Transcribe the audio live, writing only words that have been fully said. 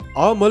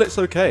Are mullets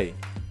okay?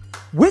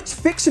 Which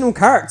fictional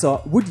character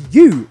would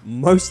you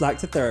most like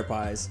to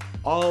therapize?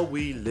 Are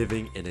we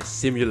living in a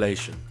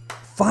simulation?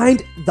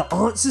 Find the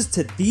answers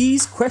to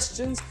these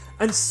questions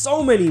and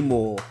so many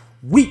more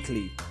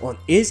weekly on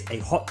Is a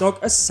Hot Dog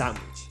a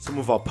Sandwich? Some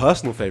of our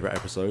personal favourite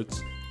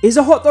episodes. Is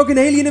a hot dog an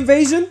alien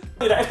invasion?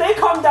 If they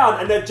come down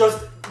and they're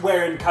just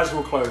wearing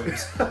casual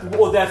clothes,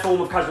 or their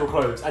form of casual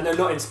clothes, and they're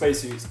not in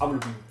spacesuits, I'm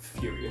gonna be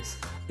furious.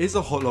 Is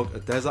a hot dog a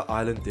desert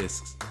island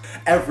discs?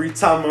 Every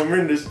time I'm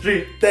in the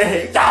street, they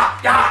hate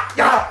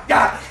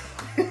ya.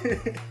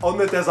 On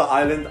the desert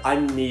island, I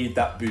need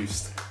that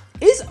boost.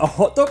 Is a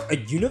hot dog a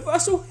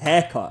universal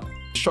haircut?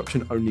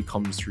 Destruction only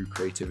comes through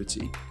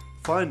creativity.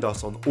 Find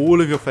us on all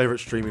of your favourite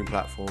streaming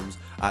platforms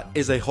at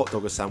Is a Hot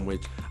Dog a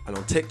Sandwich, and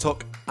on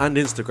TikTok and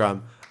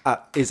Instagram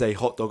at Is a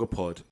Hot Dog a Pod.